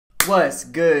What's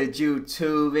good,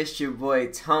 YouTube? It's your boy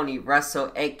Tony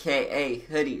Russell, aka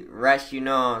HoodieRuss, you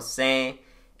know what I'm saying?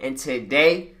 And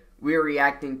today, we're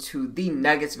reacting to the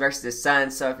Nuggets versus the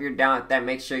Suns. So if you're down with that,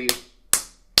 make sure you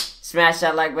smash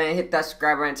that like button, hit that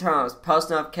subscribe button, turn on those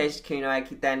post notifications, you know I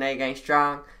keep that night game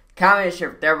strong. Comment, share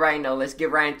with everybody know. Let's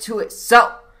get right into it.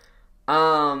 So,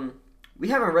 we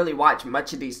haven't really watched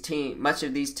much of these teams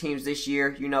this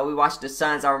year. You know, we watched the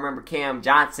Suns. I remember Cam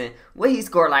Johnson. He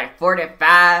scored like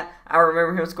 45. I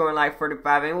remember him scoring like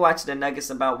 45. And we watched the Nuggets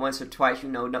about once or twice. You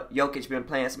know, Jokic been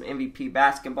playing some MVP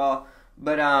basketball.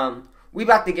 But we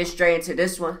about to get straight into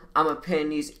this one. I'm gonna pin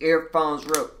these earphones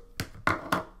real.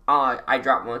 Oh, I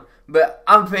dropped one. But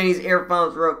I'm pinning these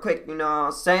earphones real quick. You know what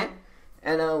I'm saying?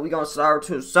 And we gonna slide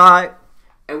to the side,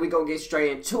 and we gonna get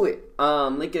straight into it.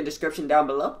 Link in the description down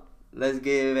below. Let's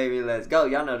get it, baby. Let's go.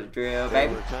 Y'all know the drill,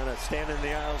 baby.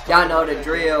 Y'all know the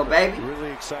drill, baby.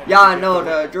 Y'all know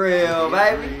the drill,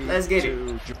 baby. Let's get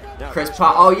it. Chris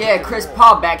Paul. Oh, yeah. Chris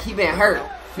Paul back. He been hurt.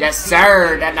 Yes,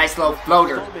 sir. That nice little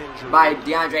floater by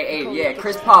DeAndre Ayton. Yeah,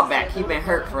 Chris Paul back. He been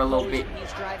hurt for a little bit.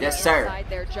 Yes, sir.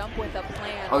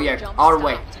 Oh, yeah. All the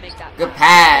way. Good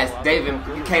pass. Devin,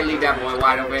 you can't leave that boy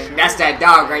wide open. That's that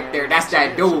dog right there. That's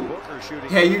that dude.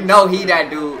 Yeah, you know he that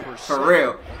dude. For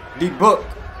real. D-Book.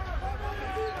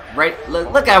 Right,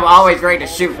 look at him, always ready to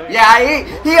shoot. Yeah,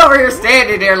 he over here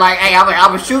standing there like, hey, I'm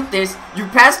gonna shoot this. You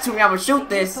pass to me, I'm gonna shoot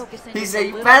this. He said,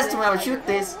 you pass to me, I'm gonna shoot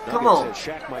this. Come on.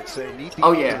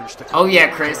 Oh yeah,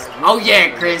 Chris. Oh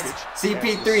yeah, Chris.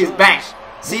 CP3 is back.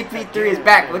 CP3 is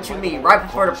back. What you mean? Right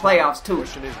before the playoffs too.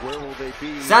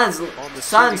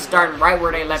 Suns starting right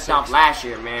where they left off last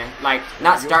year, man. Like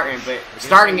not starting, but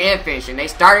starting and finishing. They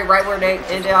started right where they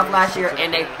ended off last year,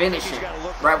 and they finishing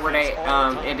right where they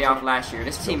ended off last year.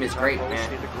 This team is great,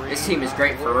 man. This team is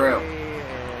great for real.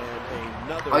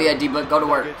 Oh yeah, D-Book, go to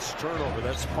work.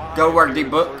 Go to work,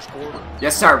 D-Book.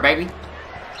 Yes, sir, baby.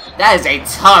 That is a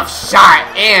tough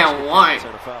shot and one.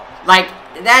 Like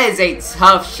that is a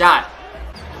tough shot.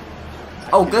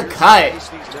 Oh, good cut.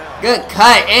 Good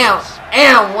cut.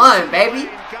 And one, baby.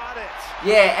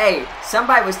 Yeah, hey,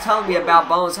 somebody was telling me about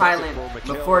Bones Highland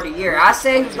before the year. I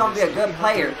said he was going to be a good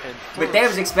player, but they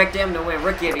was expecting him to win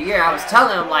Rookie of the Year. I was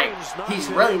telling him, like, he's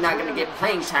really not going to get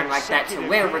playing time like that to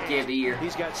win Rookie of the Year.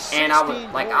 And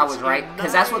I was right,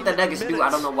 because that's what the Nuggets do. I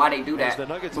don't know why they do that.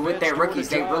 But with their rookies,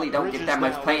 they really don't get that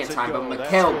much playing time. But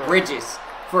Mikal Bridges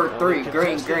for three.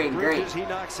 Green.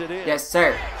 Yes,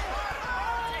 sir.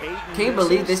 Can you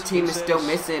believe this team is still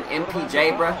missing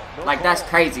MPJ, bro? Like, that's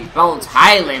crazy. Bones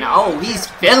Highland. Oh, he's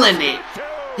feeling it.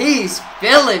 He's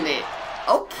feeling it.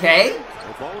 Okay.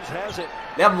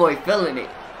 That boy feeling it.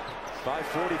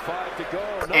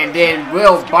 And then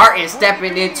Will Barton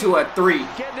stepping into a three.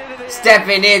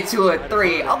 Stepping into a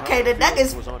three. Okay, the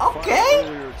Nuggets.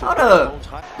 Okay. Hold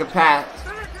up. Good pass.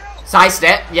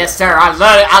 Sidestep, yes sir.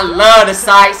 I love the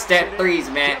sidestep threes,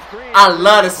 man. I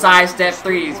love the sidestep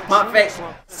threes. Pump fake,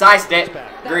 sidestep,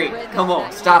 green. Come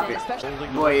on, stop it.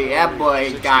 Boy, that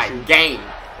boy got game.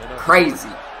 Crazy.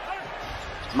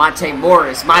 Monte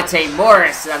Morris,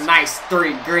 a nice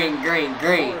three. Green.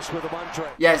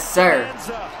 Yes sir.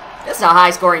 That's a high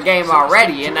scoring game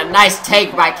already, and a nice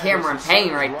take by Cameron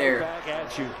Payne right there.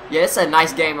 Yeah, it's a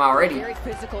nice game already. Very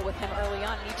physical with him early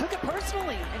on, and he took it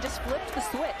personally and just flipped the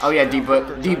switch. Oh yeah,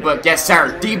 D-Book, yes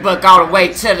sir. D-Book all the way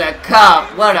to the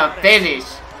cup. What a finish.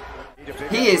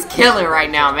 He is killing right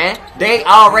now, man. They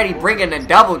already bringing a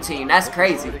double team. That's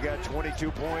crazy.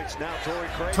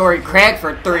 Torrey Craig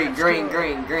for three. Green.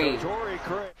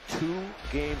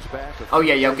 Oh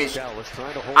yeah, Jokic.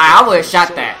 I would have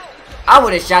shot that. I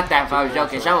would have shot that if I was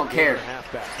Jokic. I don't care.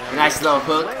 Nice little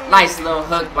hook. Nice little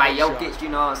hook by Jokic, you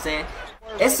know what I'm saying?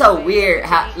 It's so weird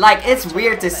how, like, it's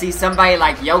weird to see somebody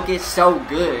like Jokic so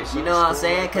good, you know what I'm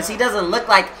saying? Because he doesn't look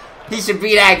like he should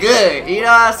be that good, you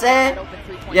know what I'm saying?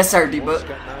 Yes, sir, D-Book.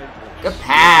 Good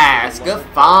pass. Good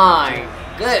find.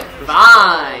 Good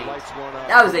find.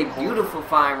 That was a beautiful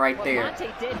find right there.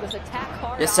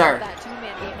 Yes, sir.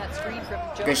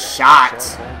 Good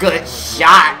shot. Good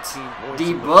shot.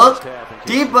 D-Book.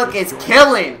 D-Book is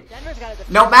killing.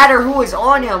 No matter who is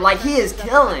on him, like, he is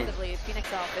killing.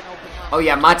 Oh,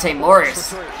 yeah, Monte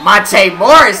Morris.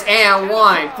 And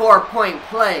one. 4-point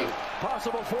play.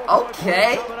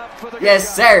 Okay.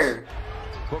 Yes, sir.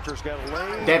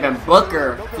 Devin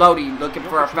Booker, floaty, looking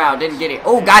for a foul, didn't get it.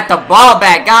 Oh, got the ball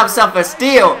back, got himself a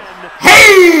steal.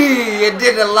 Hey, it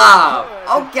did a lob.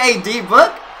 Okay,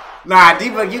 D-Book. Nah,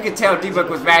 D-Book, you can tell D-Book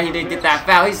was mad he didn't get that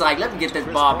foul. He's like, let me get this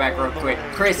ball back real quick.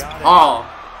 Chris Paul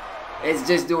is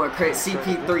just doing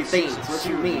CP3 things. What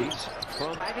you mean?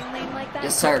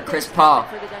 Yes, sir. Chris Paul.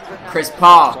 Chris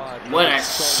Paul. What a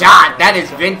shot. That is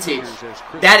vintage.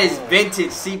 That is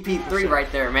vintage CP3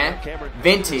 right there, man.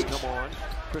 Vintage.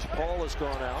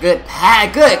 Good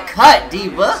pass. Good cut,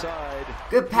 D-Book.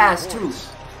 Good pass, too.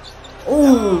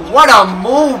 Ooh, what a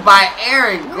move by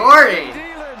Aaron Gordon.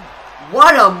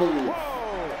 What a move.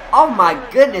 Oh, my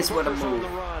goodness, what a move.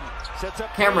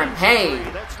 Cameron Payne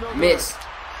missed.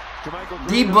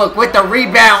 D-Book with the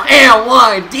rebound and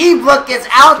one. D-Book is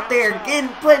out there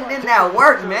putting in that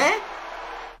work, man.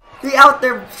 He out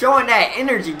there showing that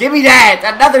energy. Give me that.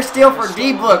 Another steal for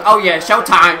D-Book. Oh, yeah,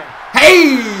 showtime.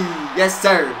 Hey! Yes,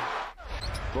 sir.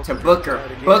 To Booker.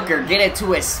 Booker getting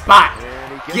to his spot.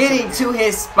 Getting to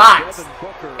his spots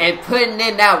and putting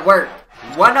in that work.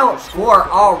 104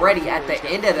 already at the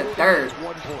end of the third.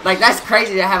 Like, that's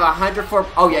crazy to have 104.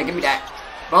 Oh, yeah, give me that.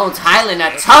 Bones Highland,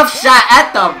 a tough shot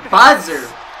at the buzzer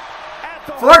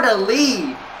for the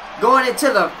lead. Going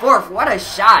into the fourth. What a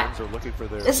shot.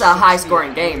 It's a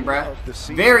high-scoring game, bro.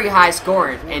 Very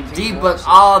high-scoring. And D-Book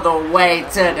all the way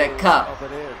to the cup.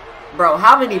 Bro,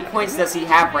 how many points does he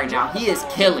have right now? He is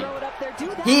killing.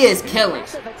 He is killing.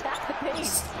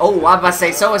 Oh, I was about to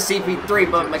say, so is CP3,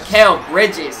 but Mikal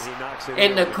Bridges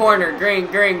in the corner. Green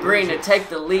to take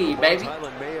the lead, baby.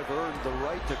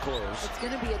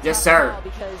 Yes, sir.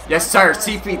 Yes, sir.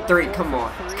 CP3, come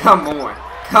on. Come on.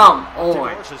 Come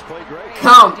on.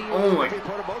 Come on.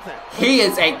 He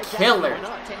is a killer.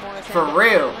 For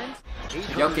real.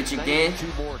 Jokic again.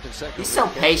 He's so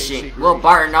patient. Will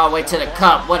Barton all the way to the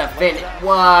cup. What a finish.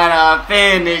 What a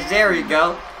finish. There we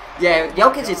go. Yeah,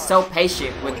 Jokic is so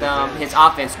patient with his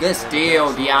offense. Good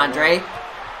steal, DeAndre.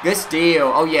 Good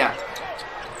steal. Oh, yeah.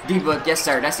 D-Book, yes,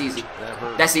 sir. That's easy.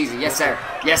 That's easy. Yes, sir.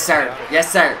 Yes, sir.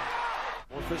 Yes, sir.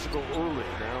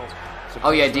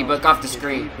 Oh, yeah, D-Book off the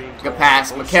screen. Good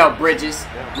pass. Mikal Bridges.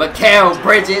 Mikal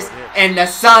Bridges. And the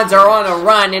Suns are on a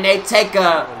run, and they take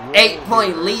a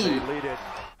 8-point lead.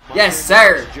 Yes,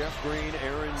 sir.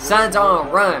 Suns on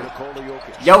a run.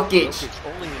 Jokic.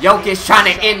 Jokic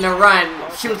trying to end the run.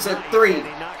 Shoots a 3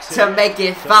 to make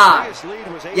it 5.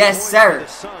 Yes, sir.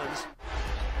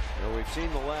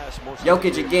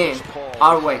 Jokic again.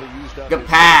 All the way. Good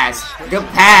pass. Good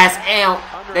pass. And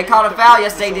they called a foul.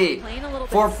 Yes, they did.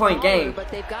 4-point game.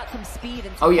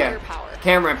 Oh, yeah.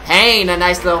 Cameron Payne. A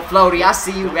nice little floaty. I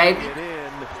see you, baby.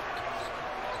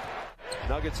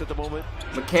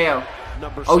 Mikal.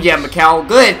 Oh, yeah, Mikal.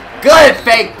 Good. Good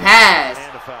fake pass.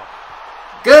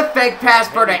 Good fake pass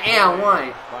for the and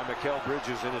one.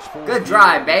 Good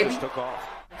drive, baby.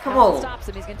 Come on.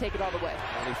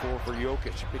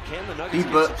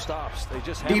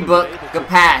 D-Book. Good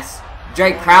pass.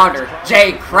 Jay Crowder.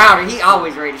 Jay Crowder. He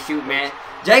always ready to shoot, man.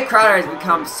 Jay Crowder has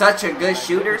become such a good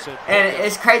shooter, and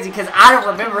it's crazy because I don't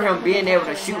remember him being able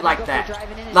to shoot like that.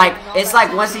 Like, it's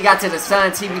like once he got to the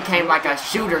Suns, he became like a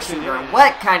shooter. And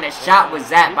what kind of shot was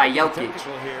that by Jokic?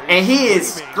 And he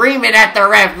is screaming at the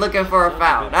ref looking for a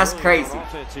foul. That's crazy.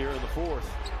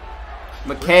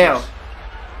 Mikal.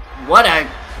 What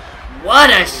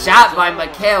a shot by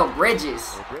Mikal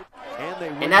Bridges.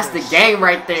 And that's the game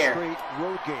right there.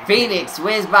 Phoenix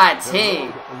wins by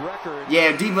 10.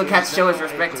 Yeah, D-Book has to show his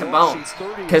respect to Bones,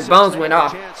 because Bones went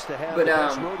off. But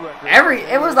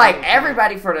it was like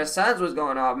everybody for the Suns was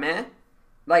going off, man.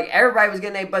 Like everybody was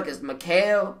getting their buckets.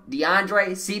 Mikal,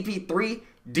 DeAndre, CP3,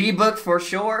 D-Book for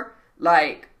sure.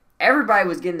 Like everybody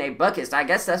was getting their buckets. I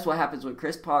guess that's what happens when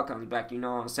Chris Paul comes back. You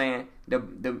know what I'm saying?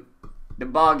 The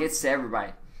ball gets to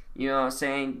everybody. You know what I'm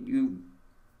saying?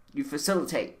 You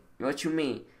facilitate. What you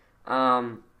mean?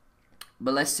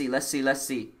 But let's see.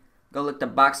 Go look the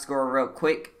box score real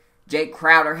quick. Jay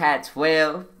Crowder had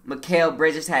 12. Mikal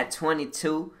Bridges had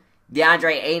 22.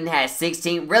 DeAndre Ayton had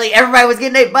 16. Really, everybody was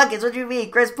getting their buckets. What you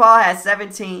mean? Chris Paul had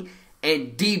 17.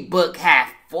 And D-Book had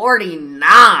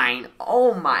 49.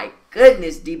 Oh my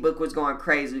goodness, D-Book was going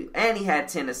crazy. And he had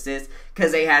 10 assists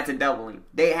because they had to double him.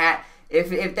 If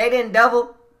they didn't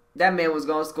double, that man was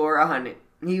going to score 100.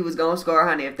 He was going to score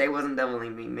 100 if they wasn't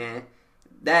doubling me, man.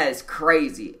 That is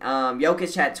crazy.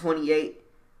 Jokic had 28.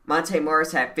 Monte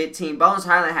Morris had 15. Bones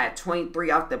Highland had 23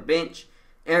 off the bench.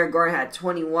 Aaron Gordon had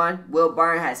 21. Will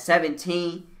Barton had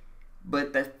 17.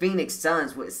 But the Phoenix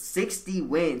Suns with 60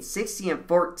 wins, 60 and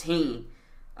 14,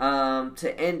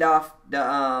 to end off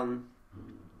the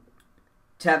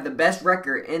to have the best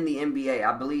record in the NBA,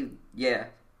 I believe. Yeah,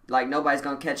 like nobody's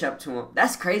gonna catch up to them.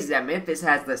 That's crazy that Memphis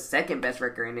has the second best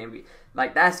record in the NBA.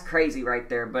 Like that's crazy right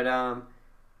there. But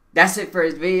that's it for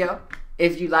this video.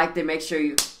 If you liked it, make sure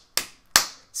you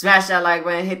smash that like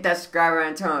button, hit that subscribe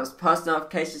button, turn on post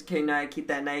notifications, keep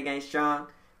that night game strong.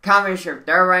 Comment your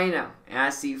third right now, and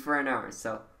I'll see you for an hour.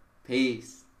 So,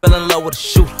 peace. Fell in love with a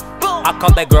shooter. I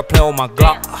caught that girl playing with my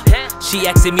Glock. She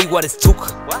asking me what is took.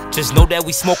 Just know that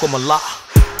we smoke 'em a lot.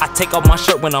 I take off my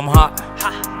shirt when I'm hot.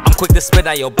 I'm quick to spit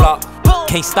out your block.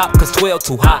 Can't stop cause 12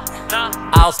 too hot.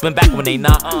 I'll spin back when they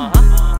not.